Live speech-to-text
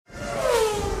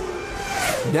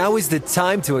Now is the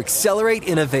time to accelerate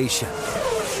innovation.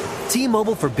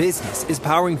 T-Mobile for Business is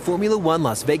powering Formula One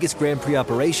Las Vegas Grand Prix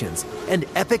operations and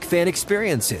epic fan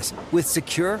experiences with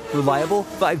secure, reliable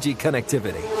 5G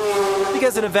connectivity.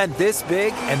 Because an event this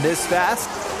big and this fast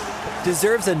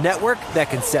deserves a network that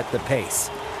can set the pace.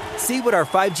 See what our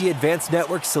 5G advanced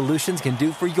network solutions can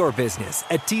do for your business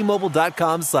at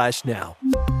T-Mobile.com/now.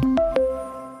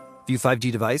 View 5G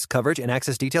device coverage and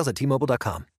access details at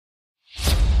T-Mobile.com.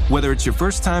 Whether it's your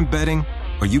first time betting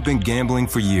or you've been gambling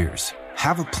for years,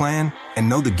 have a plan and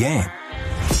know the game.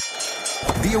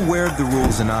 Be aware of the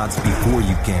rules and odds before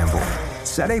you gamble.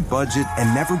 Set a budget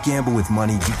and never gamble with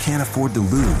money you can't afford to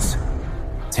lose.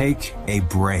 Take a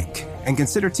break and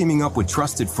consider teaming up with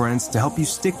trusted friends to help you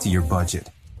stick to your budget.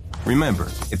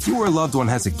 Remember, if you or a loved one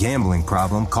has a gambling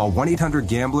problem, call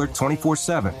 1-800-GAMBLER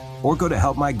 24/7 or go to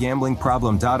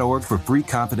helpmygamblingproblem.org for free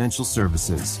confidential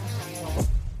services.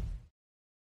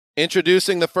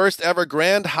 Introducing the first ever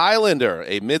Grand Highlander,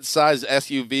 a mid-size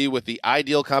SUV with the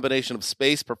ideal combination of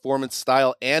space, performance,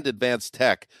 style, and advanced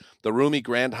tech. The roomy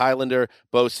Grand Highlander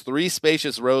boasts 3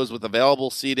 spacious rows with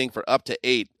available seating for up to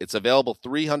 8. Its available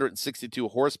 362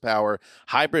 horsepower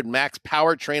hybrid max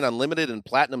powertrain unlimited and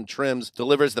platinum trims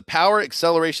delivers the power,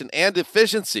 acceleration, and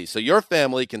efficiency so your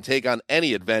family can take on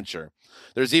any adventure.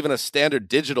 There's even a standard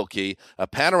digital key, a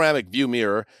panoramic view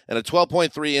mirror, and a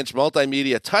 12.3-inch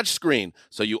multimedia touchscreen,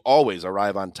 so you always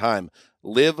arrive on time.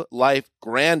 Live life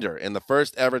grander in the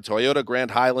first ever Toyota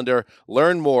Grand Highlander.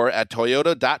 Learn more at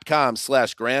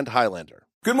toyota.com/Grand Highlander.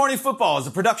 Good Morning Football is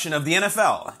a production of the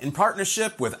NFL in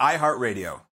partnership with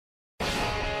iHeartRadio.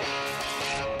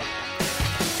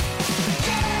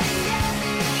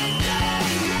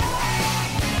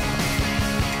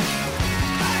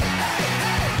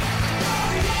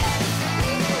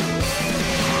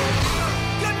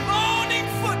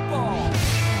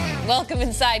 Welcome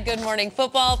inside Good Morning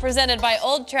Football, presented by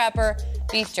Old Trapper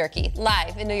Beef Jerky,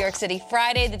 live in New York City,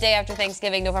 Friday, the day after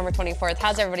Thanksgiving, November 24th.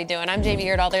 How's everybody doing? I'm Jamie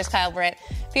Erdahl. There's Kyle Brandt,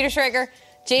 Peter Schrager,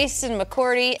 Jason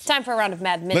McCourty. It's time for a round of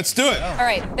Mad Minutes. Let's do it. All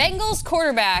right, Bengals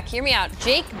quarterback, hear me out,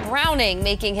 Jake Browning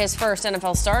making his first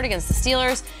NFL start against the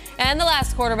Steelers. And the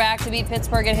last quarterback to beat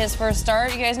Pittsburgh in his first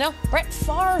start, you guys know, Brett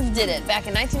Favre did it back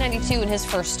in 1992 in his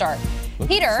first start.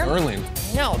 Peter. Sterling.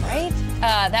 No, right?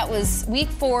 That was week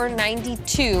 4,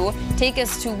 92. Take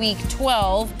us to week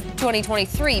 12,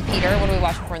 2023. Peter, what are we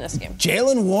watching for in this game?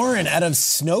 Jaylen Warren out of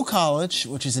Snow College,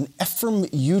 which is in Ephraim,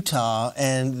 Utah,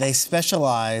 and they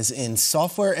specialize in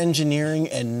software engineering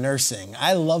and nursing.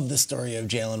 I love the story of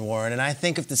Jaylen Warren, and I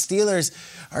think if the Steelers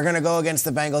are going to go against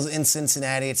the Bengals in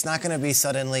Cincinnati, it's not going to be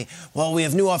suddenly, well, we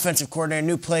have new offensive coordinator,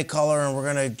 new play caller, and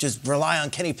we're going to just rely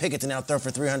on Kenny Pickett to now throw for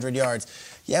 300 yards.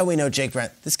 Yeah, we know Jake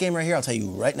Brent. This game right here, I'll tell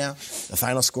you right now, the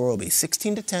final score will be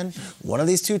 16-10. One of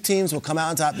these two teams will come out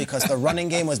on top because the running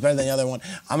game was better than the other one.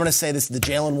 I'm going to say this is the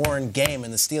Jaylen Warren game,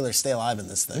 and the Steelers stay alive in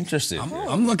this thing. Interesting.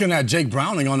 I'm looking at Jake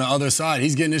Browning on the other side.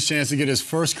 He's getting his chance to get his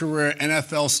first career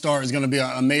NFL start. It's going to be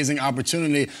an amazing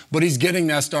opportunity, but he's getting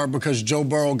that start because Joe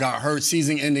Burrow got hurt,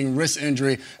 season-ending wrist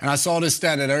injury. And I saw this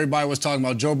stat that everybody was talking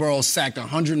about. Joe Burrow sacked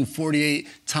 148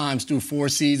 times through 4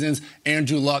 seasons.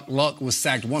 Andrew Luck was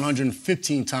sacked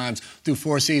 115 times through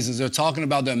 4 seasons. They're talking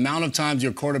about the amount of times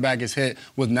your quarterback is hit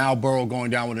with now Burrow going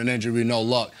down with an injury. We know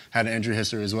Luck had an injury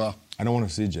history as well. I don't want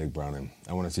to see Jake Browning.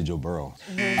 I want to see Joe Burrow.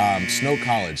 Snow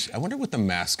College. I wonder what the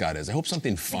mascot is. I hope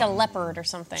something fun. Like a leopard or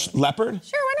something. Leopard?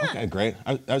 Sure, why not? Okay, great.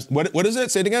 What is it?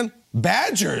 Say it again.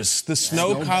 Badgers. The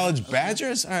Snow College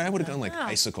Badgers? All right, I would have done like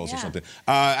icicles or something.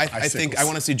 I think I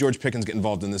want to see George Pickens get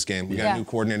involved in this game. We got a new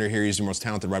coordinator here. He's the most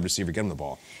talented wide receiver. Get him the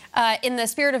ball. In the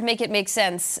spirit of make it make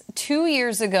sense, 2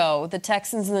 years ago, the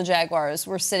Texans and the Jaguars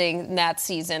were sitting that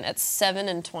season at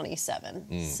 7-27.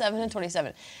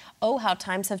 7-27. Oh, how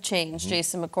times have changed,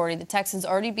 Jason McCourty. The Texans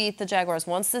already beat the Jaguars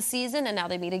once this season, and now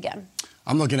they meet again.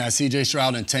 I'm looking at C.J.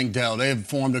 Stroud and Tank Dell. They have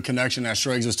formed a connection that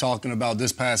Schrags was talking about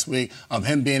this past week of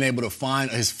him being able to find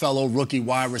his fellow rookie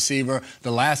wide receiver. The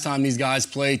last time these guys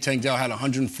played, Tank Dell had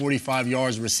 145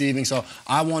 yards receiving. So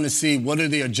I want to see what are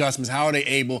the adjustments, how are they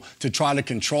able to try to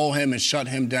control him and shut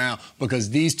him down,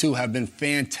 because these two have been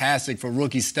fantastic for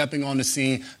rookies stepping on the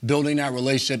scene, building that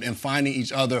relationship, and finding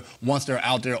each other once they're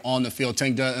out there on the field.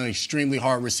 Tank Dell, an extremely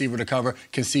hard receiver to cover.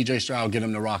 Can C.J. Stroud get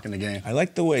him to rock in the game? I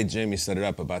like the way Jamie set it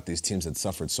up about these teams that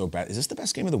suffered so bad. Is this the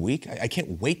best game of the week? I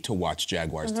can't wait to watch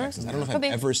Jaguars-Texans. I don't know if I've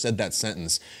ever said that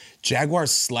sentence.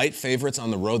 Jaguars slight favorites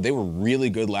on the road. They were really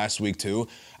good last week, too.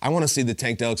 I want to see the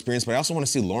Tank Dell experience, but I also want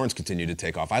to see Lawrence continue to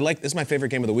take off. This is my favorite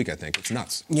game of the week, I think. It's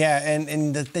nuts. Yeah,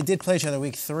 and they did play each other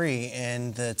week 3,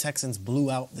 and the Texans blew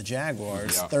out the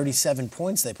Jaguars. 37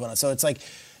 points they put on. So it's like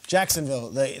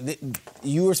Jacksonville,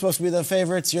 you were supposed to be the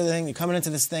favorites. You're coming into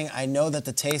this thing. I know that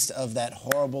the taste of that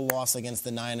horrible loss against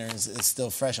the Niners is still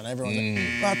fresh on everyone.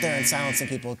 Go out there and silence some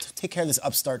people. Take care of this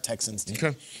upstart Texans team.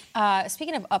 Okay.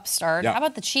 Speaking of upstart, how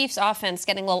about the Chiefs offense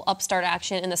getting a little upstart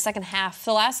action in the second half?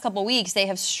 For the last couple weeks, they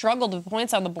have struggled with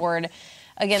points on the board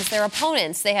against their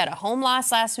opponents. They had a home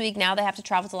loss last week. Now they have to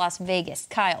travel to Las Vegas.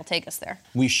 Kyle, take us there.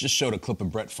 We just showed a clip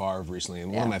of Brett Favre recently,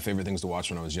 and one of my favorite things to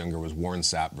watch when I was younger was Warren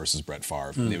Sapp versus Brett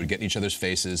Favre. They would get in each other's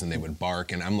faces, and they would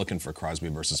bark, and I'm looking for Crosby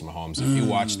versus Mahomes. If you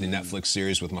watch the Netflix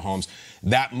series with Mahomes,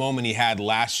 that moment he had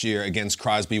last year against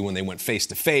Crosby when they went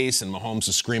face-to-face, and Mahomes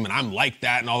was screaming, "I'm like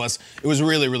that," and all this, it was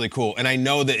really, really cool. And I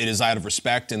know that it is out of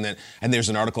respect, and there's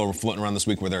an article floating around this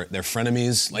week where they're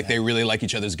frenemies, like they really like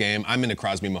each other's game. I'm into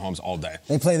Crosby Mahomes all day.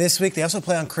 They play this week. They also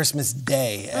play on Christmas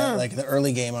Day, like the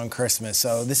early game on Christmas.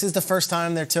 So this is the first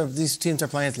time these teams are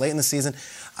playing. It's late in the season.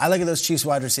 I look at those Chiefs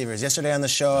wide receivers. Yesterday on the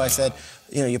show, I said,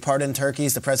 you pardon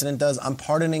turkeys, the president does. I'm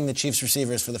pardoning the Chiefs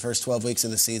receivers for the first 12 weeks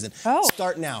of the season.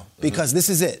 Start now, because this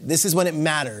is it. This is when it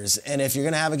matters. And if you're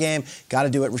going to have a game, got to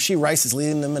do it. Rashee Rice is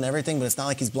leading them and everything, but it's not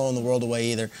like he's blowing the world away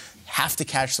either. Have to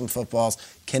catch some footballs.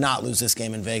 Cannot lose this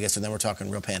game in Vegas, and then we're talking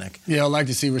real panic. Yeah, I'd like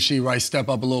to see Rashee Rice step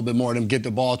up a little bit more and get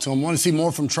the ball to him. I want to see more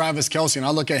from Travis Kelce, and I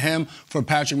look at him for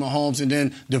Patrick Mahomes, and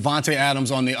then Devontae Adams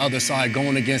on the other side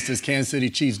going against this Kansas City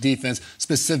Chiefs defense,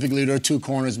 specifically their two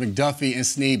corners, McDuffie and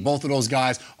Snead. Both of those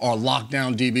guys are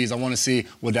lockdown DBs. I want to see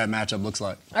what that matchup looks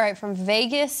like. All right, from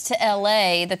Vegas to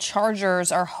L.A., the Chargers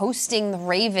are hosting the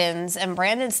Ravens, and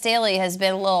Brandon Staley has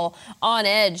been a little on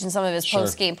edge in some of his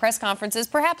post-game press conferences,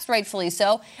 perhaps rightfully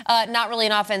so. Not really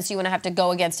an offense you want to have to go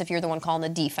against if you're the one calling the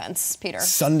defense, Peter.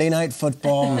 Sunday night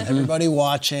football, everybody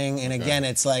watching, and again,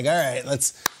 it's like, all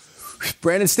right,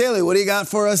 Brandon Staley, what do you got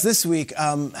for us this week?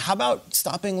 How about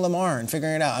stopping Lamar and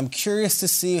figuring it out? I'm curious to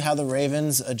see how the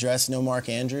Ravens address no Mark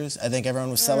Andrews. I think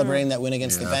everyone was celebrating that win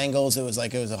against the Bengals. It was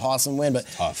an awesome win, but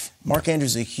tough. Mark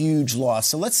Andrews is a huge loss.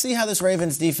 So let's see how this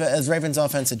Ravens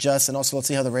offense adjusts, and also let's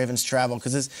see how the Ravens travel,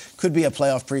 because this could be a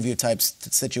playoff preview type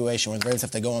situation where the Ravens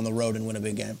have to go on the road and win a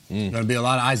big game. Going to be a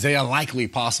lot of Isaiah Likely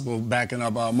possible backing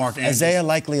up Mark Andrews. Isaiah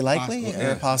Likely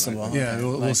or possible? Yeah,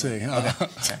 we'll see.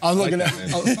 I'm looking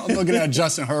at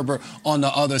Justin Herbert on the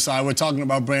other side. We're talking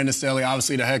about Brandon Staley,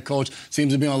 obviously the head coach,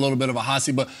 seems to be on a little bit of a hot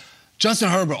seat, but Justin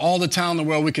Herbert, all the talent in the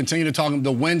world, we continue to talk.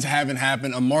 The wins haven't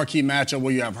happened. A marquee matchup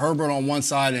where you have Herbert on one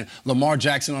side and Lamar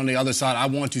Jackson on the other side. I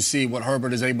want to see what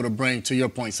Herbert is able to bring, to your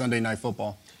point, Sunday Night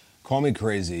Football. Call me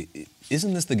crazy.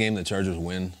 Isn't this the game the Chargers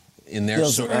win? In their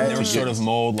sort of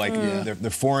mold, like they're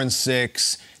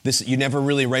 4-6. You never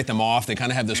really write them off. They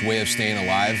kind of have this way of staying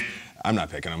alive. I'm not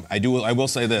picking them. I will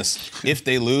say this: if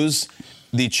they lose,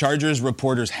 the Chargers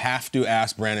reporters have to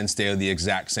ask Brandon Staley the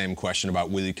exact same question about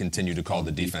will he continue to call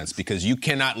the defense, because you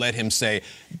cannot let him say,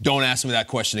 "Don't ask me that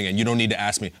question again. You don't need to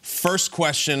ask me." First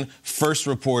question, first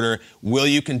reporter: will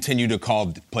you continue to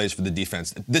call plays for the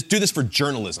defense? Do this for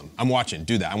journalism. I'm watching.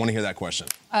 Do that. I want to hear that question.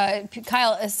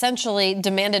 Kyle essentially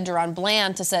demanded Deron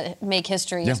Bland to make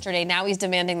history yesterday. Now he's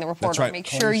demanding the reporter make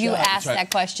sure you ask that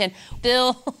question.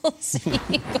 Bills,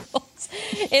 Eagles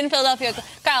in Philadelphia.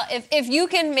 Kyle, if you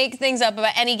can make things up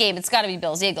about any game, it's got to be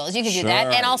Bills, Eagles. You can do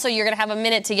that. And also, you're going to have a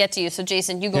minute to get to you. So,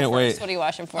 Jason, you go first. What are you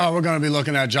watching for? We're going to be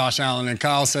looking at Josh Allen. And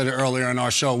Kyle said it earlier in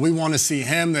our show. We want to see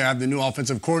him. They have the new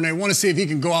offensive coordinator. We want to see if he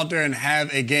can go out there and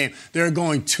have a game. They're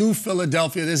going to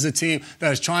Philadelphia. This is a team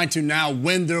that is trying to now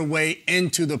win their way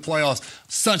into the playoffs.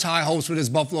 Such high hopes for this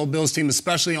Buffalo Bills team,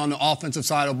 especially on the offensive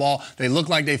side of the ball. They look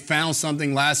like they found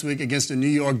something last week against the New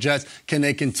York Jets. Can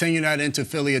they continue that into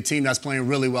Philly, a team that's playing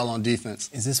really well on defense?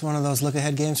 Is this one of those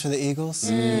look-ahead games for the Eagles?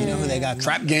 You know who they got?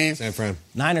 Trap game. San Fran.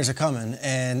 Niners are coming,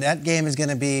 and that game is going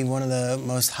to be one of the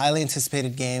most highly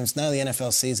anticipated games, not of the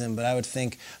NFL season, but I would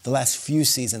think the last few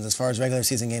seasons as far as regular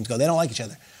season games go. They don't like each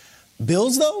other.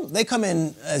 Bills, though, they come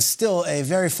in as still a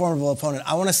very formidable opponent.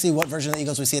 I want to see what version of the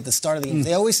Eagles we see at the start of the game.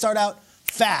 They always start out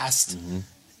fast.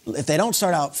 If they don't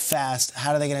start out fast,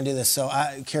 how are they going to do this? So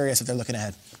I'm curious if they're looking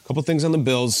ahead. A couple things on the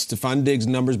Bills. Stephon Diggs'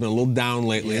 number's been a little down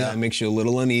lately. That makes you a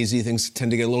little uneasy. Things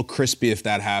tend to get a little crispy if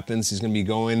that happens. He's going to be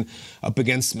going up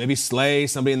against maybe Slay,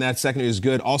 somebody in that secondary who's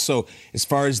good. Also, as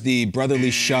far as the brotherly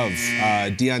shove,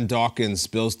 Deion Dawkins,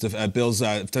 Bills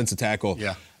defensive tackle,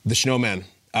 the Snowman.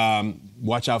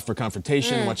 Watch out for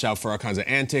confrontation. Watch out for all kinds of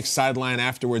antics. Sideline,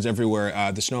 afterwards,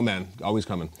 everywhere. The Snowman, always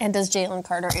coming. And does Jalen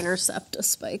Carter intercept a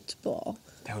spiked ball?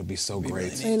 That would be so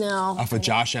great. I know. Off of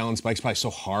Josh Allen spikes, probably so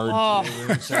hard.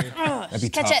 That'd be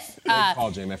Catch tough. it. Great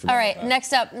call, GMFB. All right,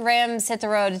 next up, Rams hit the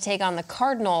road to take on the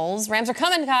Cardinals. Rams are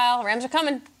coming, Kyle. Rams are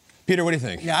coming. Peter, what do you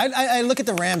think? Yeah, I look at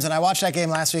the Rams, and I watched that game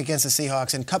last week against the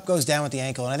Seahawks, and Kupp goes down with the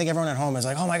ankle, and I think everyone at home is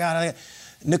like, oh, my God.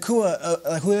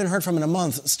 Nakua, who we haven't heard from in a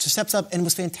month, steps up and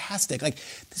was fantastic. Like,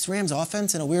 this Rams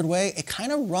offense, in a weird way, it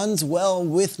kind of runs well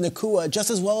with Nakua, just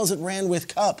as well as it ran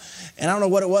with Kupp. And I don't know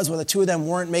what it was, where the two of them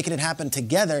weren't making it happen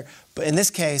together. But in this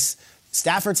case,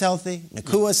 Stafford's healthy,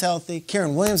 Nakua's healthy,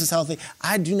 Kieran Williams is healthy.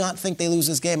 I do not think they lose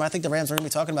this game. I think the Rams are going to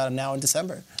be talking about him now in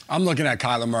December. I'm looking at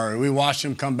Kyler Murray. We watched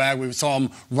him come back. We saw him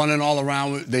running all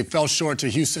around. They fell short to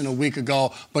Houston a week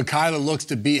ago, but Kyler looks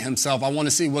to beat himself. I want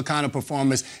to see what kind of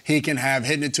performance he can have,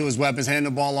 hitting it to his weapons,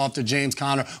 handing the ball off to James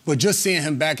Conner. But just seeing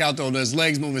him back out there, his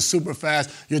legs moving super fast.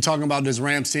 You're talking about this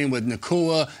Rams team with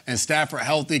Nakua and Stafford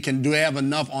healthy. Do they have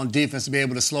enough on defense to be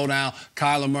able to slow down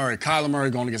Kyler Murray? Kyler Murray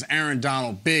going against Aaron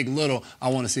Donald, big, little. I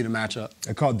want to see the matchup.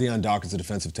 I called Deion Dawkins a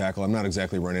defensive tackle. I'm not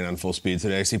exactly running on full speed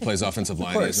today. He plays offensive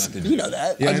line. Of course. You know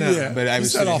that. Yeah, I know. Yeah. But I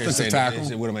was sitting here saying,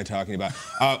 tackle. what am I talking about?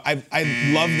 I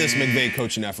love this McVay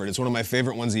coaching effort. It's one of my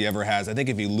favorite ones he ever has. I think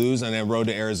if you lose on that road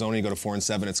to Arizona, you go to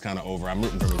 4-7, it's kind of over. I'm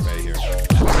rooting for McVay here.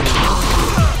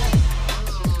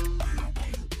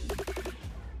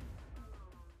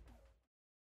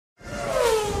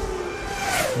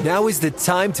 Now is the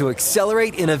time to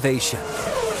accelerate innovation.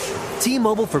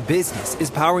 T-Mobile for Business is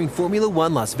powering Formula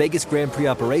One Las Vegas Grand Prix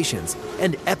operations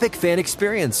and epic fan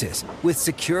experiences with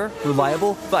secure,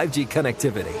 reliable 5G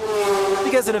connectivity.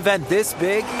 Because an event this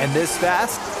big and this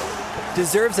fast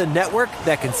deserves a network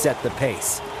that can set the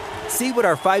pace. See what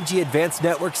our 5G advanced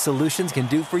network solutions can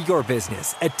do for your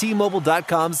business at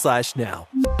T-Mobile.com/now.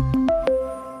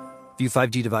 View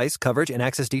 5G device coverage and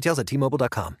access details at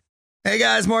T-Mobile.com. Hey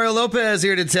guys, Mario Lopez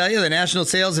here to tell you the national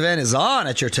sales event is on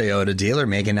at your Toyota dealer,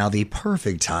 making now the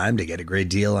perfect time to get a great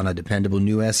deal on a dependable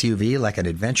new SUV like an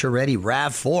adventure-ready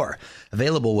RAV4.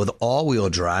 Available with all-wheel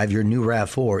drive, your new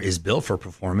RAV4 is built for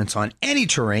performance on any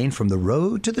terrain from the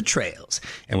road to the trails.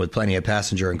 And with plenty of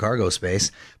passenger and cargo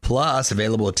space, plus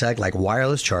available tech like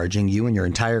wireless charging, you and your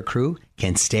entire crew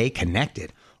can stay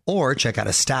connected. Or check out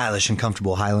a stylish and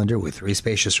comfortable Highlander with 3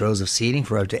 spacious rows of seating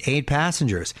for up to 8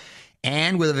 passengers.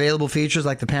 And with available features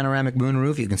like the panoramic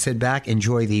moonroof, you can sit back,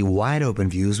 enjoy the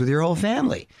wide-open views with your whole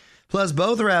family. Plus,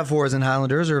 both RAV4s and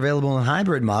Highlanders are available in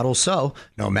hybrid models, so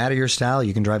no matter your style,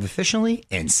 you can drive efficiently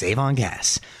and save on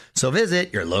gas. So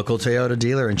visit your local Toyota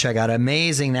dealer and check out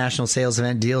amazing national sales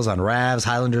event deals on RAVs,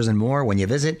 Highlanders, and more when you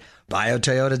visit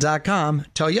biotoyota.com.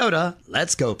 Toyota,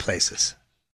 let's go places.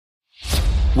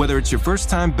 Whether it's your first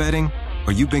time betting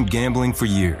or you've been gambling for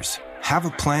years, have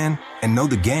a plan and know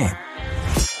the game.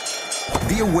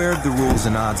 Be aware of the rules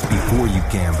and odds before you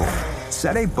gamble.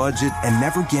 Set a budget and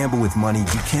never gamble with money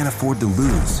you can't afford to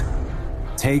lose.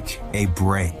 Take a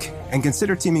break and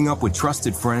consider teaming up with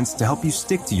trusted friends to help you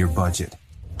stick to your budget.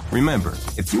 Remember,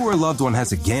 if you or a loved one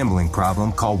has a gambling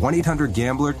problem, call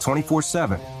 1-800-GAMBLER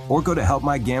 24/7 or go to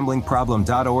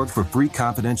helpmygamblingproblem.org for free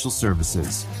confidential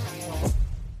services.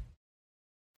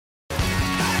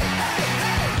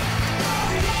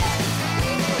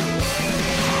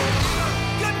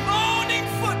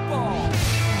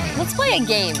 Let's play a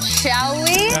game, shall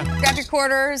we? Grab your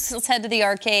quarters. Let's head to the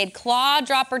arcade. Claw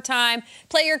dropper time.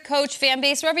 Play your coach, fan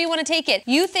base, wherever you want to take it.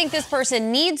 You think this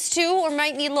person needs to or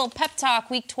might need a little pep talk.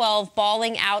 Week 12,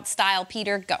 balling out style.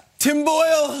 Peter, go. Tim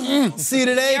Boyle. See you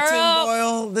today, Tim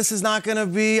Boyle. This is not going to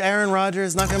be Aaron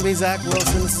Rodgers. Not going to be Zach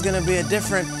Wilson. This is going to be a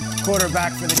different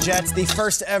quarterback for the Jets. The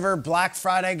first ever Black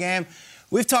Friday game.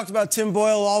 We've talked about Tim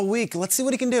Boyle all week. Let's see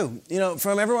what he can do. You know,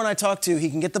 from everyone I talked to, he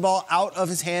can get the ball out of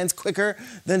his hands quicker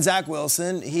than Zach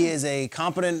Wilson. He is a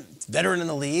competent veteran in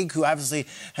the league who obviously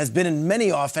has been in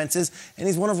many offenses, and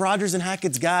he's one of Rodgers and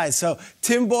Hackett's guys. So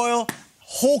Tim Boyle,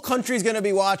 whole country's going to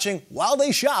be watching while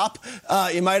they shop.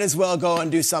 You might as well go and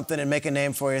do something and make a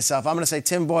name for yourself. I'm going to say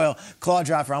Tim Boyle, claw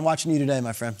dropper. I'm watching you today,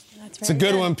 my friend. It's a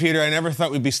good one, Peter. I never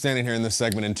thought we'd be standing here in this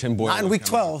segment and Tim Boyle. Not in week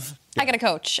 12. I got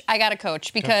a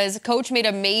coach because Coach made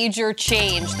a major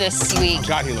change this week.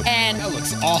 God, he looks and that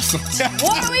looks awesome.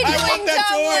 What are we doing,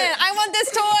 Tomlin? I want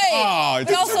this toy. Oh,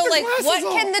 but also, like, what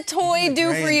can the toy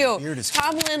do for you?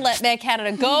 Tomlin let Matt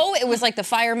Canada go. It was like the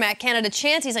fire Matt Canada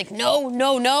chance. He's like,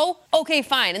 no. Okay,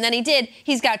 fine. And then he did.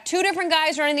 He's got 2 different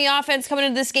guys running the offense coming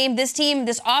into this game. This team,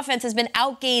 this offense has been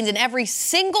outgained in every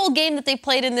single game that they've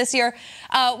played in this year.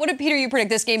 What did Peter, you predict?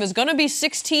 This game is going to be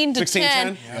 16-10.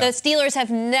 Yeah. The Steelers have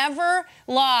never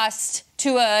lost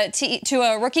to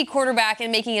a rookie quarterback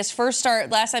and making his first start.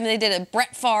 Last time they did it,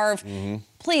 Brett Favre.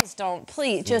 Please don't.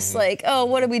 Please. Just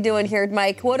what are we doing here,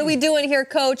 Mike? What are we doing here,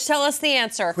 Coach? Tell us the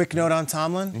answer. Quick note on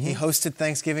Tomlin. He hosted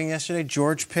Thanksgiving yesterday.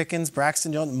 George Pickens,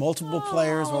 Braxton Jones, multiple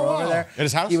players were over there. At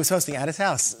his house? He was hosting at his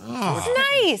house.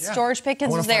 Nice. Yeah. George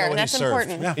Pickens was there. That's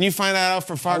important. Yeah. Can you find that out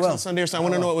for Fox on Sunday or something? I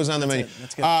want to know what was on the menu.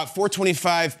 That's good.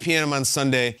 4:25 p.m. on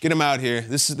Sunday. Get him out here.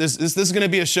 This is going to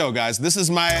be a show, guys. This is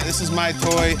my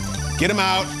toy. Get him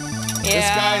out.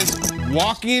 Yeah. This guy is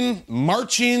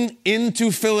marching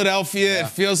into Philadelphia. Yeah. It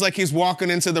feels like he's walking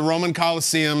into the Roman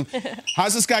Coliseum.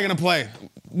 How's this guy going to play?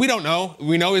 We don't know.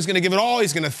 We know he's going to give it all.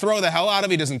 He's going to throw the hell out of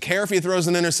it. He doesn't care if he throws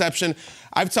an interception.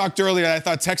 I've talked earlier, I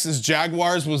thought Texas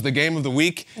Jaguars was the game of the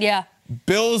week. Yeah.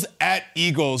 Bills at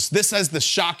Eagles. This has the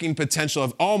shocking potential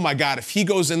of, oh my God, if he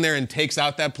goes in there and takes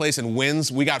out that place and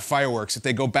wins, we got fireworks. If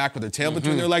they go back with their tail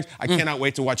between their legs, I cannot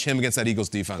wait to watch him against that Eagles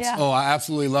defense. Yeah. Oh, I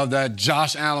absolutely love that.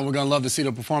 Josh Allen, we're going to love to see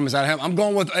the performance out of him. I'm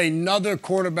going with another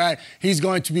quarterback. He's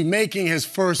going to be making his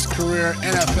first career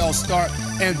NFL start.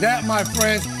 And that, my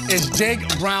friends, is Jake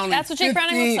Browning. That's what Jake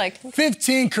Browning looks like.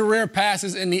 15 career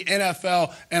passes in the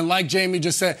NFL. And like Jamie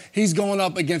just said, he's going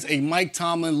up against a Mike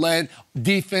Tomlin-led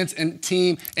defense and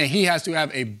team, and he has to have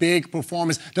a big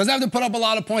performance. Doesn't have to put up a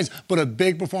lot of points, but a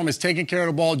big performance, taking care of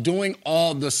the ball, doing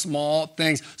all the small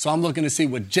things. So I'm looking to see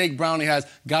what Jake Browning has.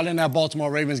 Got in that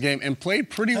Baltimore Ravens game and played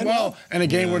pretty well in a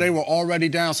game where they were already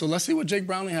down. So let's see what Jake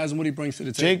Browning has and what he brings to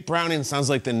the table. Jake Browning sounds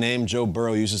like the name Joe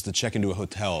Burrow uses to check into a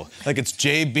hotel. Like it's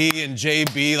JB and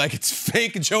JB, like it's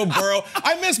fake Joe Burrow.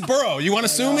 I miss Burrow. You want to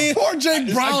sue me? Poor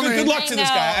Jake Browning. Good luck to this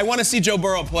guy. I want to see Joe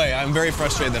Burrow play. I'm very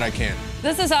frustrated that I can't.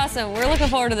 This is awesome. We're looking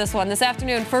forward to this one. This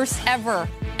afternoon, first ever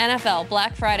NFL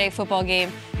Black Friday football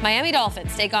game. Miami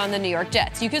Dolphins take on the New York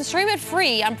Jets. You can stream it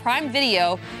free on Prime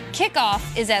Video.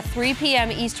 Kickoff is at 3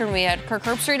 p.m. Eastern. We had Kirk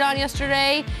Herbstreit on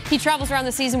yesterday. He travels around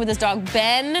the season with his dog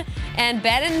Ben, and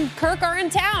Ben and Kirk are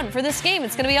in town for this game.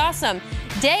 It's going to be awesome.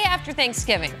 Day after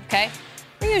Thanksgiving, okay?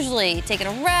 We're usually taking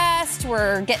a rest.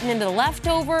 We're getting into the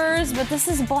leftovers, but this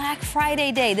is Black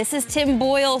Friday day. This is Tim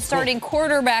Boyle starting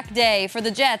quarterback day for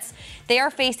the Jets. They are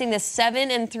facing the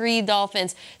 7-3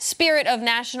 Dolphins. Spirit of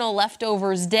National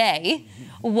Leftovers Day.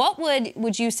 What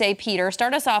would you say, Peter?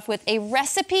 Start us off with a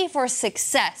recipe for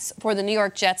success for the New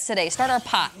York Jets today. Start our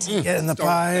pot. Get in the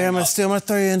pie. I'm going to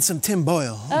throw you in some Tim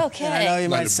Boyle. Okay. And I know you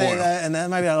might say that, and that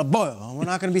might be a boil. We're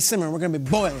not going to be simmering. We're going to be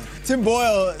boiling. Tim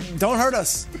Boyle, don't hurt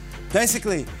us.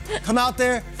 Basically, come out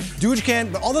there, do what you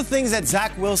can. But all the things that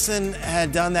Zach Wilson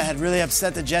had done that had really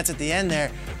upset the Jets at the end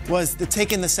there was the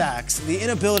taking the sacks, the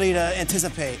inability to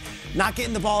anticipate, not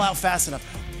getting the ball out fast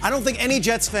enough. I don't think any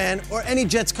Jets fan or any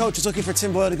Jets coach is looking for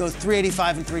Tim Boyle to go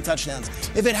 385 and 3 touchdowns.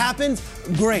 If it happens,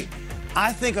 great.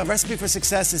 I think a recipe for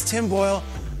success is Tim Boyle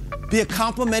be a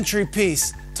complementary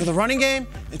piece to the running game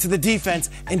and to the defense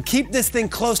and keep this thing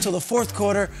close till the fourth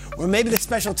quarter where maybe the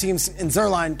special teams in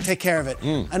Zerline take care of it.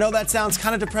 I know that sounds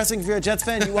kind of depressing if you're a Jets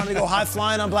fan. You want to go high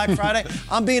flying on Black Friday.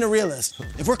 I'm being a realist.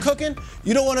 If we're cooking,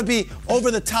 you don't want to be over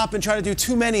the top and try to do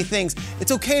too many things.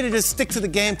 It's okay to just stick to the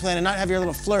game plan and not have your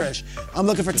little flourish. I'm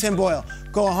looking for Tim Boyle.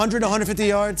 Go 100 to 150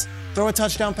 yards, throw a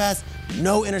touchdown pass,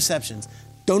 no interceptions.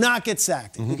 Do not get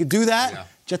sacked. If you could do that,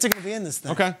 Jets are going to be in this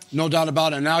thing. Okay. No doubt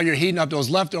about it. Now you're heating up those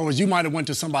leftovers. You might have went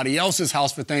to somebody else's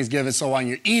house for Thanksgiving, so while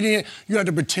you're eating it, you had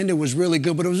to pretend it was really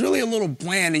good, but it was really a little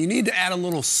bland, and you need to add a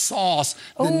little sauce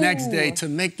the next day to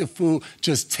make the food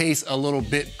just taste a little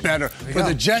bit better. For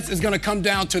the Jets, it's going to come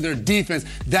down to their defense.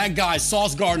 That guy,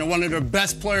 Sauce Gardner, one of their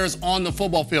best players on the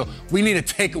football field. We need a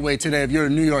takeaway today if you're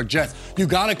the New York Jets. You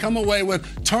got to come away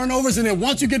with turnovers, and then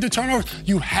once you get the turnovers,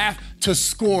 you have to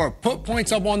score. Put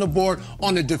points up on the board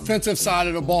on the defensive side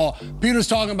of the ball. Peter's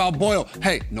talking about Boyle.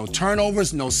 Hey, no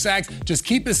turnovers, no sacks. Just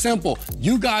keep it simple.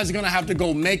 You guys are going to have to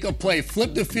go make a play.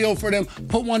 Flip the field for them.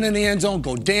 Put one in the end zone.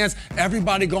 Go dance.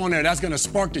 Everybody go in there. That's going to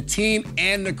spark the team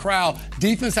and the crowd.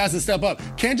 Defense has to step up.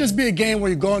 Can't just be a game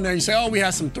where you go in there and you say, oh, we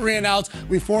had some 3 and outs.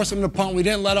 We forced them to punt. We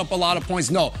didn't let up a lot of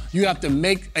points. No, you have to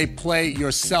make a play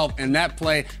yourself, and that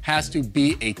play has to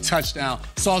be a touchdown.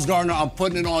 Sauce Gardner, I'm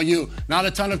putting it on you. Not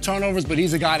a ton of turnovers, but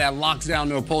he's a guy that locks down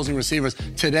the opposing receivers.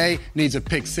 Today needs a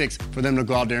pick 6 for them to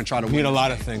go out there and try to win. You need a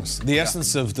lot of things. The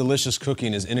essence of delicious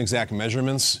cooking is inexact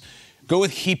measurements. Go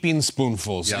with heaping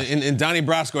spoonfuls. Yes. In Donnie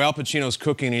Brasco, Al Pacino's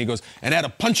cooking, and he goes, and add a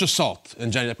punch of salt.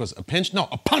 And Johnny Depp goes, a pinch? No,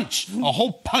 a punch. A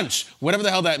whole punch. Whatever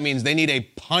the hell that means. They need a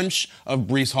punch of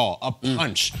Breece Hall. A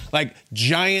punch. Like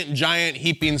giant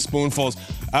heaping spoonfuls.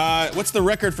 What's the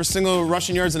record for single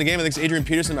rushing yards in the game? I think it's Adrian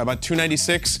Peterson, about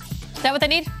 296. Is that what they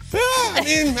need? Yeah, I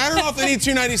mean, I don't know if they need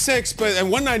 296, but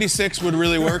 196 would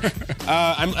really work.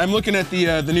 I'm looking at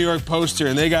the New York Post here,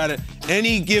 and they got it.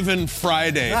 Any Given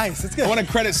Friday. Nice, that's good. I want to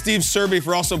credit Steve Serby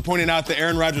for also pointing out that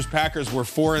Aaron Rodgers' Packers were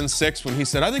 4-6 when he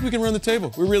said, I think we can run the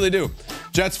table. We really do.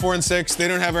 Jets 4-6. They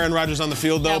don't have Aaron Rodgers on the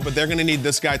field, though, but they're going to need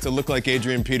this guy to look like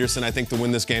Adrian Peterson, I think, to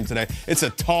win this game today. It's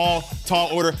a tall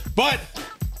order. But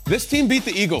this team beat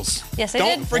the Eagles. Yes, they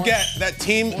did. Don't forget that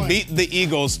team beat the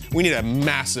Eagles. We need a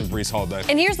massive Breece Hall day.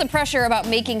 And here's the pressure about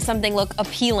making something look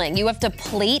appealing. You have to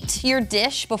plate your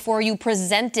dish before you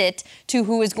present it to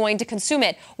who is going to consume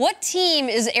it. What team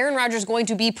is Aaron Rodgers going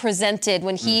to be presented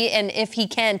when he and if he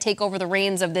can take over the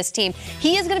reins of this team?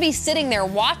 He is going to be sitting there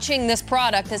watching this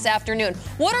product this afternoon.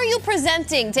 What are you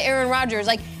presenting to Aaron Rodgers?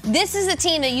 Like, this is a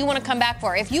team that you want to come back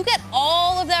for. If you get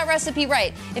all of that recipe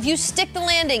right, if you stick the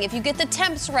landing, if you get the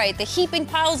temps right, the heaping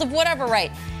piles of whatever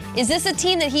right, is this a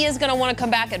team that he is going to want to come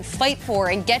back and fight for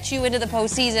and get you into the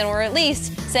postseason, or at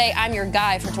least say, I'm your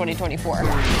guy for 2024?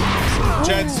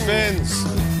 Jets,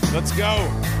 Fins, let's go.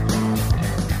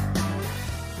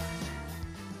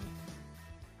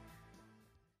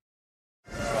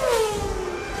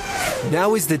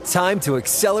 Now is the time to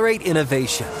accelerate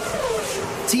innovation.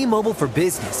 T-Mobile for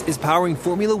Business is powering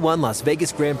Formula One Las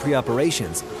Vegas Grand Prix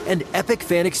operations and epic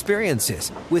fan experiences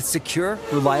with secure,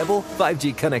 reliable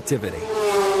 5G connectivity.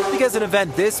 Because an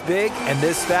event this big and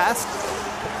this fast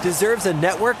deserves a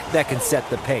network that can set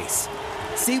the pace.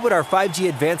 See what our 5G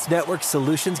advanced network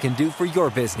solutions can do for your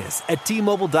business at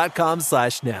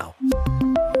T-Mobile.com/now.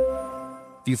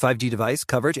 View 5G device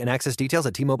coverage and access details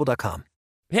at T-Mobile.com.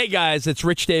 Hey guys, it's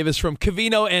Rich Davis from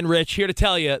Covino and Rich here to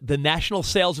tell you the national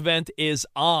sales event is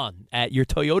on at your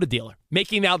Toyota dealer,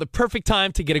 making now the perfect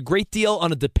time to get a great deal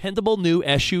on a dependable new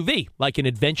SUV like an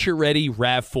adventure-ready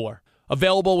RAV4.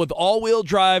 Available with all-wheel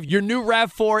drive, your new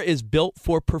RAV4 is built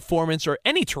for performance or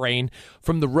any terrain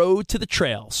from the road to the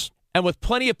trails. And with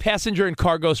plenty of passenger and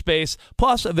cargo space,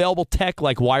 plus available tech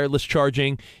like wireless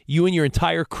charging, you and your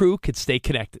entire crew could stay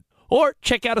connected. Or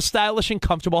check out a stylish and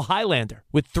comfortable Highlander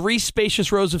with 3 spacious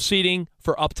rows of seating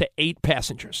for up to 8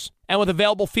 passengers. And with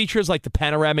available features like the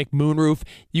panoramic moonroof,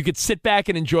 you could sit back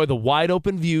and enjoy the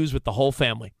wide-open views with the whole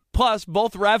family. Plus,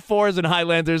 both RAV4s and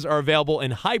Highlanders are available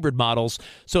in hybrid models,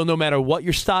 so no matter what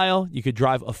your style, you could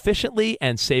drive efficiently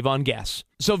and save on gas.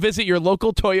 So visit your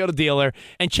local Toyota dealer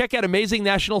and check out amazing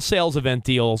national sales event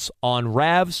deals on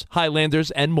RAVs,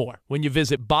 Highlanders, and more when you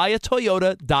visit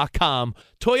buyatoyota.com.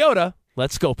 Toyota,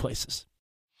 let's go places.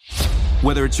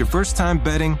 Whether it's your first time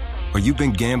betting or you've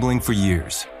been gambling for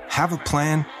years, have a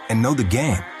plan and know the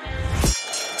game.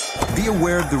 Be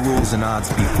aware of the rules and odds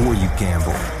before you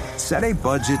gamble. Set a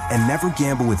budget and never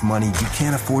gamble with money you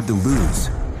can't afford to lose.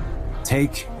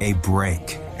 Take a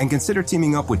break and consider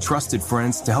teaming up with trusted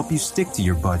friends to help you stick to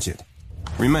your budget.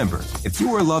 Remember, if you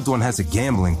or a loved one has a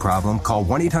gambling problem, call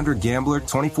 1-800-GAMBLER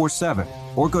 24/7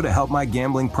 or go to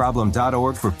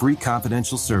helpmygamblingproblem.org for free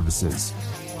confidential services.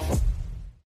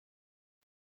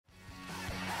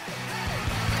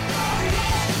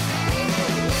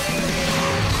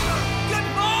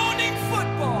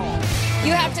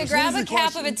 You have to grab a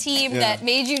cap of a team that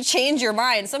made you change your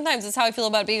mind. Sometimes it's how I feel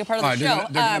about being a part of the show.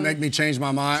 They're going to make me change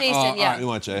my mind? Jason, yeah. You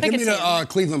want Jay? Give me the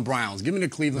Cleveland Browns. Give me the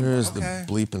Cleveland Browns. There's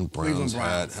the bleeping Browns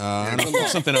Browns. hat. I don't know,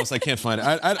 something else. I can't find it.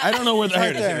 I don't know where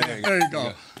Right there you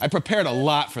go. I prepared a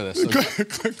lot for this.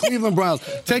 Cleveland Browns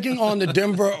taking on the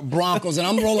Denver Broncos, and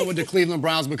I'm rolling with the Cleveland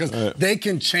Browns because they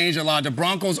can change a lot. The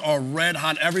Broncos are red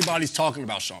hot. Everybody's talking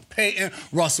about Sean Payton,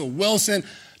 Russell Wilson.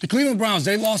 The Cleveland Browns,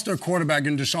 they lost their quarterback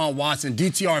in Deshaun Watson.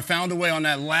 DTR found a way on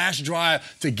that last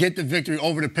drive to get the victory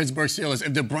over the Pittsburgh Steelers.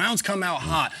 If the Browns come out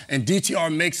hot and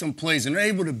DTR makes some plays and they're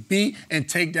able to beat and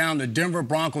take down the Denver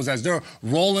Broncos as they're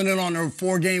rolling in on their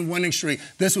 4-game winning streak,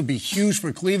 this would be huge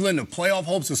for Cleveland. The playoff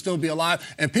hopes will still be alive.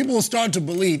 And people will start to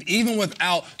believe, even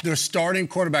without their starting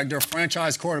quarterback, their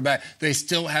franchise quarterback, they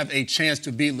still have a chance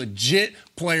to be legit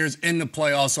players in the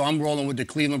playoffs. So I'm rolling with the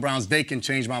Cleveland Browns. They can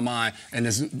change my mind in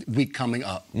this week coming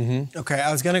up. Mm-hmm. Okay,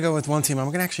 I was going to go with one team. I'm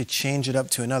going to actually change it up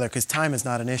to another because time is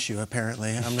not an issue,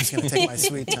 apparently. I'm just going to take my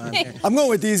sweet time here. I'm going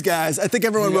with these guys. I think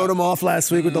everyone wrote them off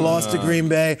last week with the loss to Green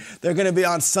Bay. They're going to be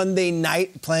on Sunday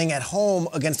night playing at home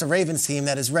against a Ravens team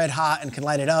that is red hot and can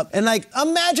light it up. And,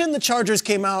 imagine the Chargers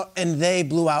came out and they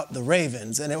blew out the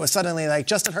Ravens. And it was suddenly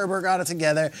Justin Herbert got it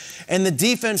together. And the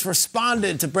defense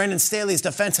responded to Brandon Staley's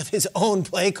defense of his own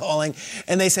play calling.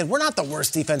 And they said, we're not the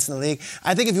worst defense in the league.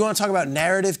 I think if you want to talk about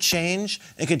narrative change,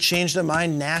 it could change the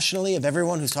mind nationally of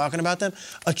everyone who's talking about them.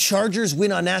 A Chargers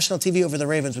win on national TV over the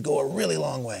Ravens would go a really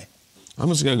long way. I'm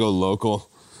just going to go local.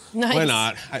 Nice. Why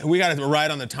not? We got a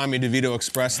ride on the Tommy DeVito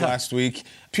Express last week.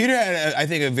 Peter had, I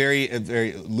think, a very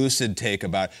lucid take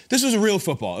about this was a real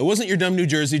football. It wasn't your dumb New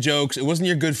Jersey jokes. It wasn't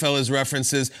your Goodfellas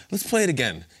references. Let's play it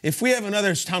again. If we have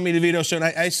another Tommy DeVito show, and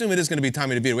I assume it is going to be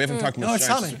Tommy DeVito. We haven't talked much. No, it's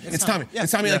Giants. Tommy. It's Tommy. Yeah.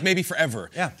 It's Tommy, like maybe forever.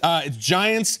 Yeah. It's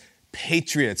Giants.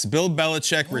 Patriots. Bill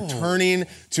Belichick returning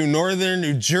to northern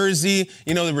New Jersey.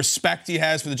 You know, the respect he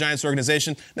has for the Giants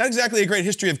organization. Not exactly a great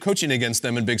history of coaching against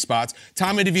them in big spots.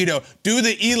 Tommy DeVito, do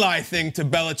the Eli thing to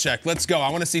Belichick. Let's go. I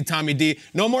want to see Tommy D.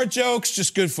 No more jokes,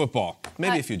 just good football.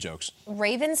 Maybe a few jokes.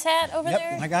 Ravens hat over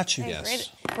there? I got you.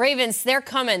 Yes. Ravens, they're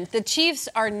coming. The Chiefs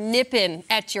are nipping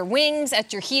at your wings,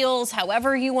 at your heels,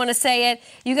 however you want to say it.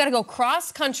 You got to go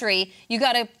cross country. You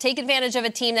got to take advantage of a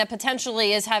team that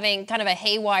potentially is having kind of a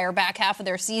haywire back half of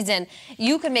their season.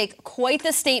 You can make quite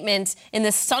the statement in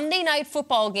the Sunday night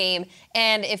football game.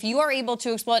 And if you are able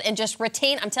to explode and just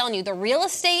retain, I'm telling you, the real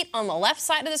estate on the left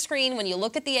side of the screen when you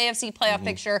look at the AFC playoff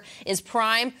picture is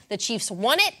prime. The Chiefs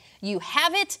won it. You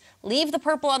have it. Leave the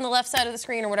purple on the left side of the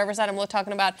screen or whatever side I'm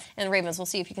talking about. And the Ravens, we'll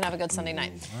see if you can have a good Sunday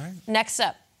night. All right. Next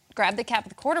up, grab the cap of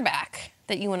the quarterback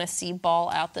that you want to see ball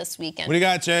out this weekend. What do you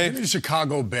got, Jay? The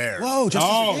Chicago Bears. Whoa,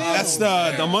 that's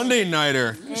the Monday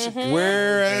nighter.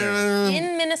 Where?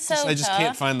 In Minnesota. I just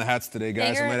can't find the hats today,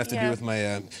 guys. I might have to do with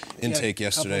my intake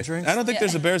yesterday. I don't think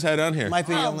there's a Bears hat on here. Might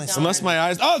be the only Unless my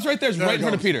eyes. Oh, it's right there. It's right in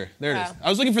front of Peter. There it is. I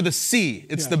was looking for the C.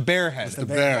 It's the Bear head. The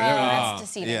Bear. That's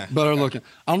deceiving. Yeah. Better looking.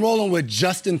 I'm rolling with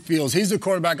Justin Fields. He's the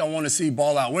quarterback I want to see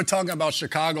ball out. We're talking about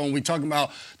Chicago, and we're talking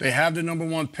about they have the number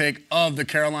 1 pick of the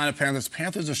Carolina Panthers.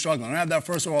 Panthers are struggling. They have that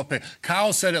first overall pick.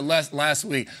 Kyle said it last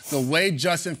week. The way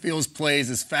Justin Fields plays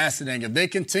is fascinating. If they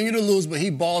continue to lose, but he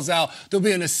balls out, they'll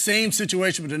be in the same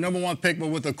situation with the number 1 pick, but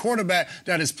with a quarterback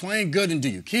that is playing good. And do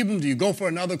you keep him? Do you go for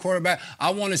another quarterback?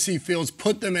 I want to see Fields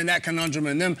put them in that conundrum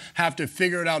and them have to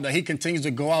figure it out that he continues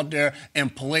to go out there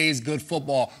and plays good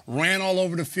football. Ran all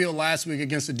over the field last week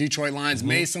against the Detroit Lions,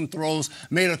 made some throws,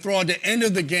 made a throw at the end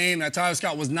of the game that Tyler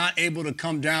Scott was not able to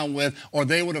come down with, or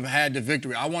they would have had the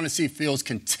victory. I want to see Fields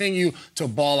continue to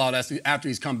ball out after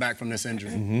he's come back from this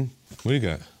injury. What do you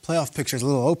got? Playoff picture's a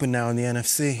little open now in the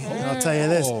NFC. And I'll tell you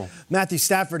this. Matthew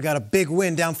Stafford got a big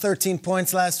win, down 13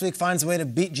 points last week, finds a way to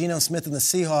beat Geno Smith and the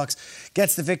Seahawks,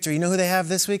 gets the victory. You know who they have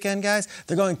this weekend, guys?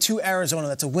 They're going to Arizona.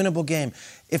 That's a winnable game.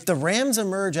 If the Rams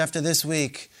emerge after this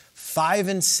week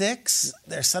 5-6,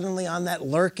 they're suddenly on that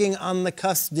lurking on the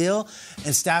cusp deal.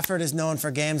 And Stafford is known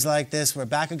for games like this. We're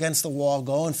back against the wall.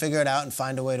 Go and figure it out and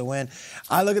find a way to win.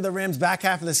 I look at the Rams' back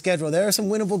half of the schedule. There are some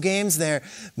winnable games there.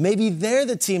 Maybe they're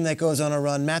the team that goes on a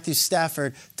run. Matthew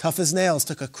Stafford, tough as nails,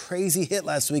 took a crazy hit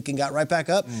last week and got right back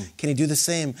up. Can he do the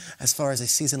same as far as a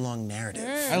season-long narrative?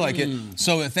 I like it.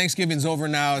 So Thanksgiving's over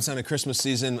now. It's on a Christmas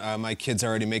season. My kids are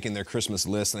already making their Christmas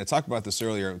list. And I talked about this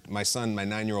earlier. My son, my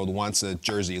 9-year-old, wants a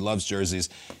jersey. He loves jerseys.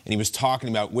 And he was talking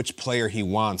about which player he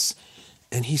wants.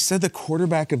 And he said the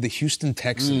quarterback of the Houston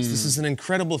Texans. This is an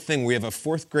incredible thing. We have a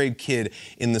 4th grade kid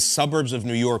in the suburbs of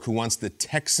New York who wants the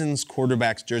Texans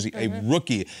quarterback's jersey, a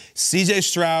rookie. C.J.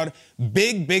 Stroud,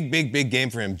 big game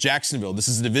for him. Jacksonville, this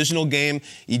is a divisional game.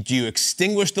 Do you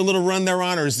extinguish the little run they're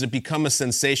on, or does it become a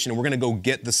sensation? We're going to go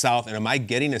get the South. And am I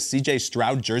getting a C.J.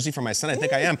 Stroud jersey for my son? I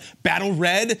think I am. Battle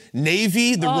red,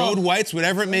 navy, the road whites,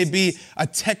 whatever it may be. A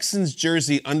Texans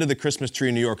jersey under the Christmas tree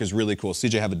in New York is really cool.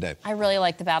 C.J., have a day. I really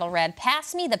like the battle red. Pass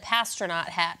me the Pastronaut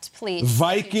hat, please.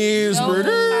 Vikings. You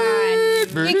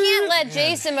can't let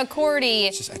Jason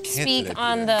McCourty speak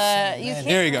on the.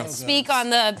 There you go. Speak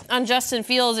on Justin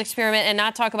Fields' experiment and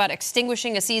not talk about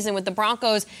extinguishing a season with the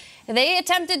Broncos. They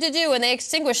attempted to do, and they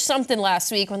extinguished something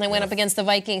last week when they went up against the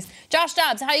Vikings. Josh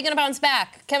Dobbs, how are you going to bounce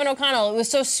back? Kevin O'Connell, it was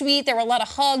so sweet. There were a lot of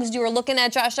hugs. You were looking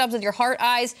at Josh Dobbs with your heart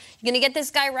eyes. You're going to get this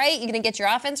guy right. You're going to get your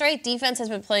offense right. Defense has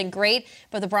been playing great,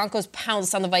 but the Broncos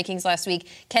pounced on the Vikings last week.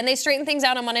 Can they straighten things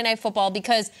out on Monday Night Football?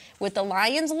 Because with the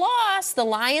Lions' loss, the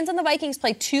Lions and the Vikings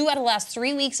play 2 out of the last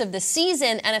 3 weeks of the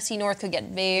season. NFC North could get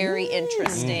very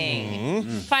interesting.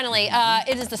 Finally,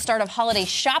 it is the start of holiday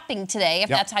shopping today, if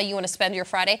that's how you want to spend your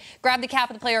Friday. Grab the cap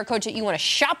of the player or coach that you want to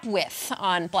shop with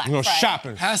on Black Friday.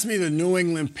 Shopping. Pass me the New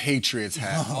England Patriots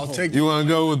hat. I'll take You want to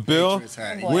go with Bill?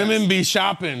 hat. Women be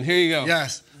shopping. Here you go.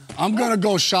 Yes. I'm going to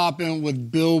go shopping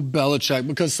with Bill Belichick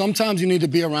because sometimes you need to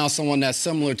be around someone that's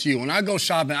similar to you. When I go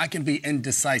shopping, I can be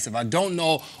indecisive. I don't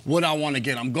know what I want to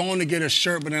get. I'm going to get a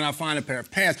shirt, but then I find a pair of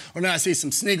pants, or then I see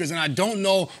some sneakers, and I don't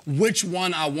know which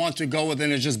one I want to go with,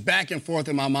 and it's just back and forth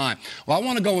in my mind. Well, I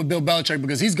want to go with Bill Belichick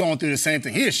because he's going through the same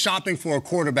thing. He is shopping for a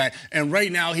quarterback, and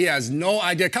right now he has no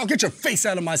idea. Kyle, get your face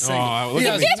out of my signal. He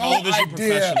has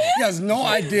no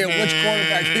idea which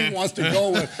quarterback he wants to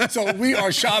go with. So we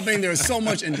are shopping. There's so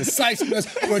much indecision. decisiveness.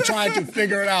 We're trying to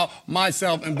figure it out,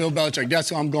 myself and Bill Belichick. That's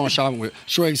who I'm going shopping with.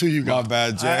 Schwiggs, who you got? Not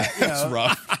bad, Jay. That's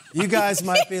rough. You guys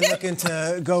might be looking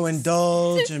to go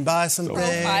indulge and buy some things.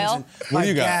 And what do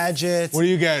you got? Gadgets. What are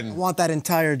you getting? I want that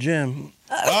entire gym.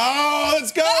 Oh,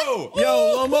 let's go!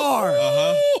 Yo, Lamar.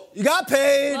 You got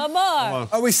paid. Lamar.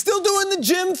 Are we still doing the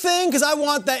gym thing? Because I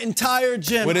want that entire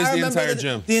gym. What is the entire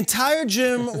gym? The entire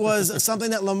gym was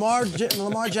something that Lamar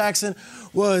Jackson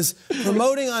was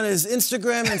promoting on his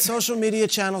Instagram and social media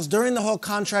channels during the whole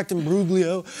contract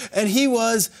imbroglio. And he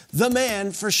was the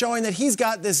man for showing that he's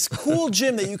got this cool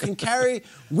gym that you can carry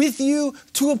with you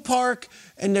to a park.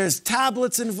 And there's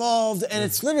tablets involved, and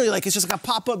it's literally like it's just like a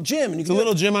pop-up gym. And It's a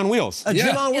little gym on wheels. A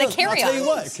gym on wheels. And a I'll tell you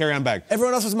what. Carry-on bag.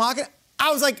 Everyone else was mocking it.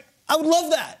 I was like, I would love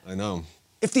that. I know.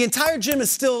 If the entire gym is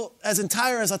still as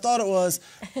entire as I thought it was,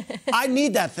 I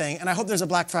need that thing, and I hope there's a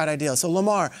Black Friday deal. So,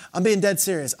 Lamar, I'm being dead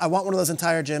serious. I want one of those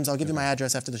entire gyms. I'll give you my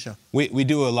address after the show. We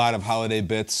do a lot of holiday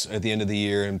bits at the end of the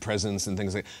year and presents and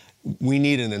things like that. We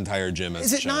need an entire gym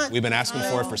as a show. Not? We've been asking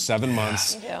for it for 7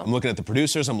 months. Yeah. I'm looking at the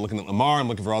producers. I'm looking at Lamar. I'm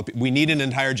looking for all the people. We need an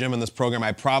entire gym in this program.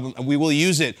 We will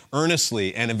use it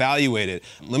earnestly and evaluate it.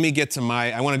 Let me get to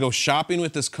I want to go shopping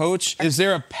with this coach. Is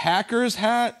there a Packers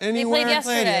hat anywhere? They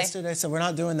played yesterday, so we're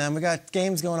not doing them. We got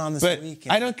games going on this week.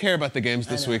 I don't care about the games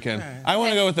this weekend. Right. I want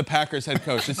to go with the Packers head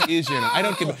coach. It's easier now. I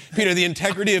don't give Peter, the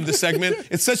integrity of the segment.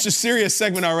 It's such a serious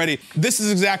segment already. This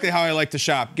is exactly how I like to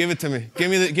shop. Give it to me. Give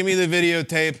me the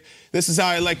videotape. This is how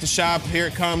I like to shop. Here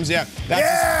it comes. Yeah.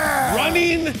 That's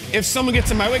running. If someone gets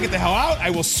in my way, get the hell out. I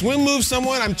will swim move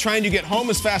someone. I'm trying to get home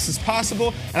as fast as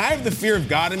possible. And I have the fear of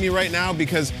God in me right now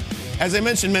because, as I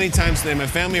mentioned many times today, my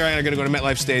family and I are going to go to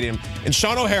MetLife Stadium. And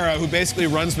Sean O'Hara, who basically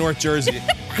runs North Jersey,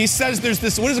 he says there's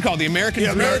this, what is it called? The American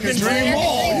Dream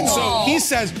Mall. So he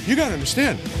says, you got to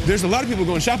understand, there's a lot of people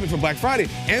going shopping for Black Friday,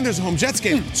 and there's a home Jets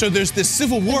game. So there's this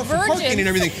civil war for parking and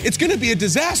everything. It's going to be a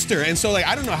disaster. And so,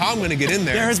 I don't know how I'm going to get in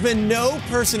there. There has been no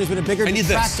person who's been a bigger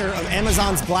detractor of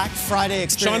Amazon's Black Friday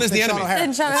experience. Sean is the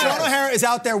enemy. Sean O'Hara is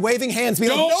out there waving hands,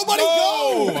 being like, nobody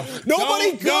go!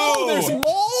 Nobody go! There's a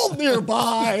mall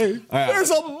nearby. There's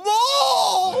a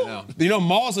mall! You know,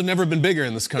 malls have never been bigger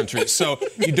in this country, so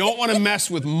you don't want to mess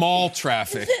with mall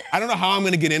traffic. I don't know how I'm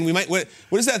going to get in. We might. What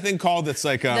is that thing called? That's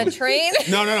like the train.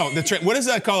 No. The train. What is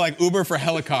that called? Like Uber for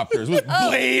helicopters?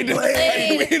 Blade.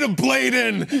 We need a blade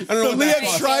in. I don't know what Leah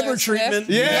that's Schreiber treatment.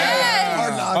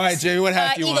 Yeah. All right, Jamie. What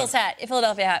hat do you Eagles want? hat.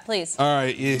 Philadelphia hat, please. All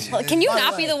right. Can you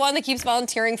not be the one that keeps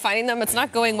volunteering finding them? It's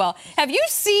not going well. Have you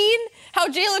seen how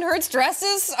Jalen Hurts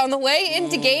dresses on the way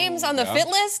into games on the fit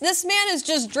list? This man is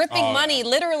just dripping money,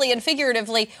 literally and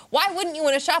figuratively. Why wouldn't you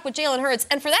want to shop with Jalen Hurts?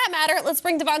 And for that matter, let's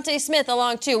bring Devontae Smith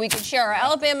along, too. We could share our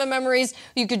Alabama memories.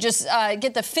 You could just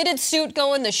get the fitted suit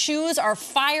going. The shoes are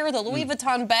fire. The Louis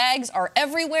Vuitton bags are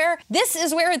everywhere. This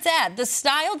is where it's at. The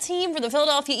style team for the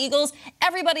Philadelphia Eagles.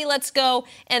 Everybody, let's go.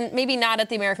 And maybe not at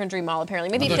the American Dream Mall, apparently.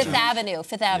 Maybe Fifth Avenue. I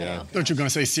thought you were going to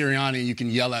say Sirianni. You can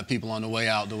yell at people on the way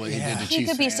out the way you did the Chiefs. He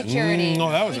could be security.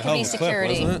 No, that was a hell of a clip,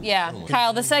 wasn't it? Yeah.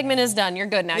 Kyle, the segment is done. You're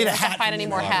good now. You don't have to find any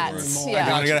more hats. Yeah.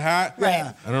 Can I get a hat?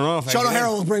 Yeah. I don't know if Sean O'Hara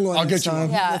will bring one. I'll get you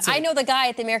one. Yeah. I know the guy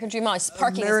at the American Dream Mall. His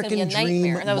parking is going to be a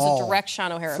nightmare. That was a direct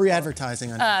Sean O'Hara. Free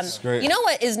advertising on it. You know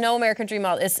what is no American Dream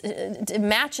Mall? It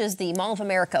matches the Mall of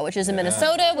America, which is in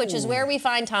Minnesota, which is where we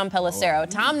find Tom Pelissero.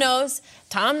 Tom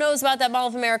knows about that Mall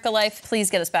of America life. Please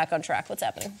get us back on track. What's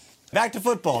happening? Back to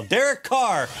football. Derek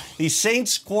Carr, the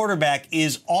Saints quarterback,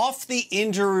 is off the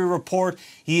injury report.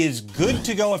 He is good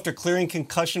to go after clearing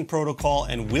concussion protocol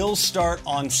and will start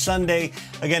on Sunday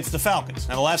against the Falcons.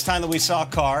 Now, the last time that we saw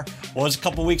Carr was a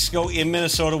couple weeks ago in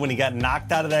Minnesota when he got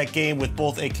knocked out of that game with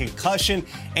both a concussion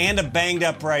and a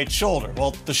banged-up right shoulder.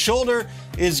 Well, the shoulder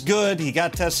is good. He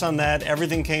got tests on that.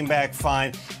 Everything came back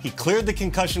fine. He cleared the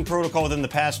concussion protocol within the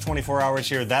past 24 hours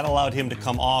here. That allowed him to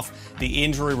come off the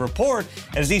injury report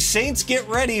as these Saints get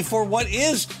ready for what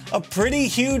is a pretty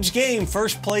huge game.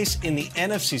 First place in the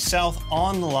NFC South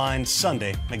on the line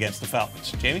Sunday against the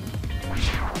Falcons. Jamie?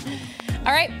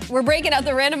 All right, we're breaking out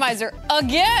the randomizer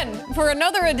again for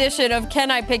another edition of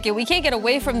Can I Pick It? We can't get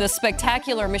away from this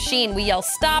spectacular machine. We yell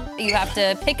stop. You have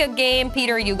to pick a game.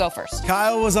 Peter, you go first.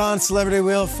 Kyle was on Celebrity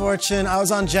Wheel of Fortune. I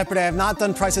was on Jeopardy. I have not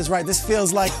done Price is Right. This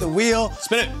feels like the wheel.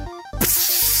 Spin it.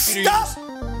 Stop!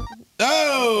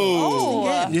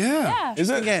 Oh! Yeah.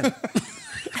 Is it? Game.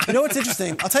 You know what's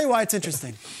interesting? I'll tell you why it's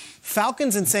interesting.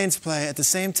 Falcons and Saints play at the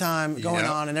same time going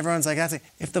on, and everyone's like,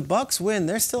 if the Bucs win,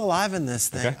 they're still alive in this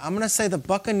thing. Okay. I'm going to say the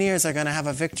Buccaneers are going to have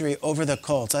a victory over the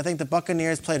Colts. I think the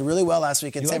Buccaneers played really well last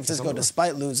week in San Francisco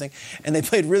despite losing, and they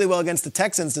played really well against the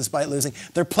Texans despite losing.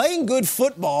 They're playing good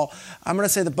football. I'm going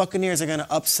to say the Buccaneers are going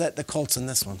to upset the Colts in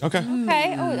this one. Okay.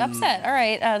 Oh, upset. All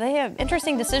right. They have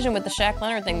interesting decision with the Shaq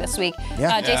Leonard thing this week.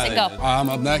 Jason, go. I'm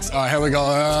up next. All right, here we go.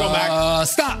 Let's go back.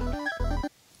 Stop.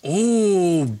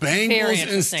 Oh, Bengals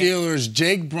and Steelers.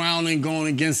 Jake Browning going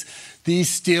against these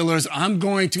Steelers. I'm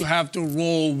going to have to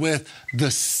roll with the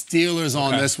Steelers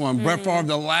on this one. Brett Favre,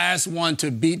 the last one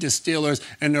to beat the Steelers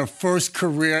in their first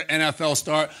career NFL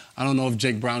start. I don't know if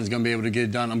Jake Browning is going to be able to get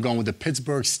it done. I'm going with the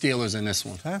Pittsburgh Steelers in this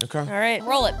one. Okay. All right,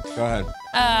 roll it. Go ahead.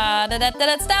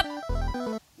 Stop.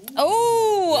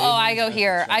 Oh, I go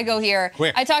here.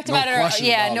 Quick. I talked about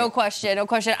it. No question.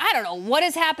 I don't know what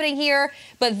is happening here,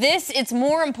 but it's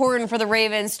more important for the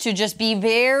Ravens to just be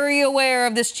very aware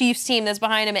of this Chiefs team that's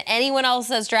behind them and anyone else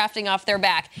that's drafting off their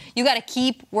back. You got to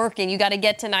keep working. You got to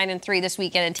get to 9-3 this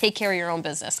weekend and take care of your own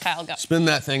business. Kyle, go. Spin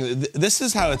that thing. This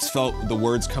is how it's felt, the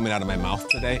words coming out of my mouth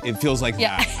today. It feels like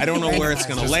that. I don't know where it's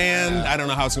going to land. I don't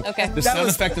know how it's going to... The sound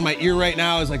effect in my ear right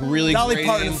now is like really Dolly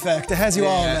Parton effect. It has you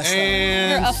all messed up.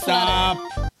 And stop.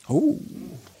 Oh,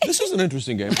 this is an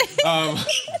interesting game.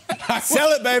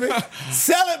 Sell it, baby.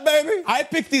 Sell it, baby. I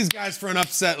picked these guys for an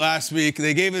upset last week.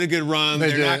 They gave it a good run.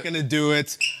 They're not going to do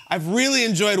it. I've really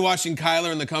enjoyed watching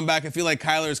Kyler in the comeback. I feel like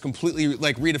Kyler has completely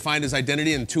redefined his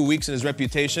identity in 2 weeks and his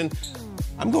reputation.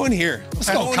 I'm going here. Let's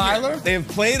go, Kyler. They have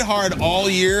played hard all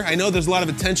year. I know there's a lot of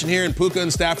attention here in Puka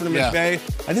and Stafford and McVay.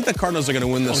 I think the Cardinals are going to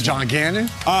win this. John Gannon?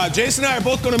 Jason and I are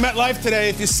both going to MetLife today.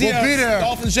 If you see us,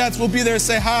 Dolphins Jets, we'll be there.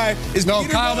 Say hi.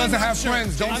 Kyle doesn't have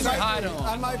friends. Don't say hi to him.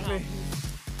 I might be.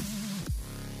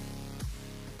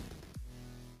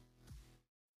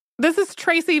 This is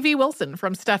Tracy V. Wilson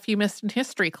from Stuff You Missed in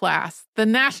History class. The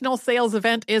national sales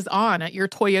event is on at your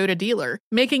Toyota dealer,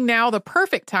 making now the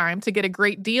perfect time to get a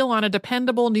great deal on a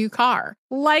dependable new car.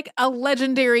 Like a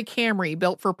legendary Camry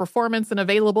built for performance and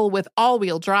available with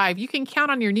all-wheel drive, you can count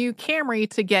on your new Camry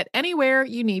to get anywhere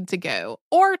you need to go.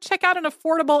 Or check out an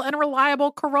affordable and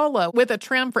reliable Corolla with a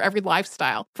trim for every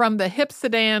lifestyle. From the hip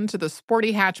sedan to the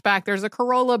sporty hatchback, there's a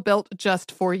Corolla built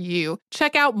just for you.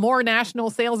 Check out more national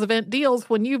sales event deals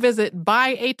when you visit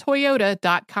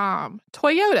buyatoyota.com.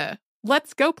 Toyota,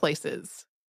 let's go places.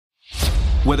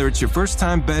 Whether it's your first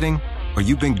time betting or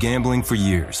you've been gambling for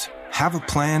years, have a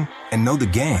plan and know the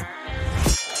game.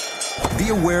 Be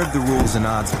aware of the rules and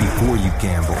odds before you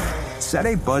gamble. Set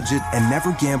a budget and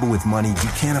never gamble with money you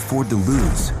can't afford to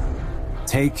lose.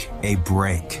 Take a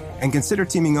break and consider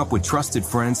teaming up with trusted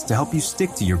friends to help you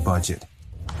stick to your budget.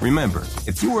 Remember,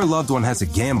 if you or a loved one has a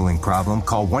gambling problem,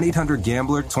 call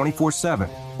 1-800-GAMBLER 24/7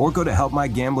 or go to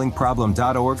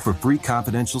helpmygamblingproblem.org for free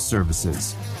confidential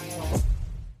services.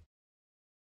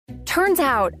 Turns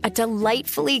out, a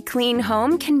delightfully clean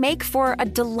home can make for a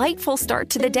delightful start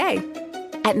to the day.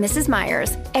 At Mrs.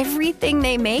 Meyer's, everything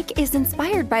they make is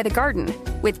inspired by the garden.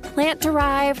 With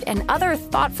plant-derived and other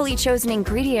thoughtfully chosen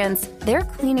ingredients, their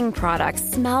cleaning products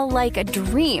smell like a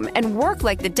dream and work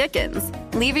like the Dickens,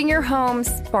 leaving your home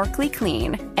sparkly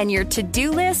clean and your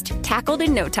to-do list tackled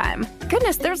in no time.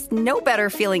 Goodness, there's no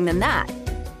better feeling than that.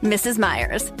 Mrs.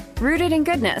 Meyer's, rooted in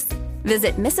goodness.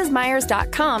 Visit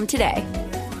mrsmeyers.com today.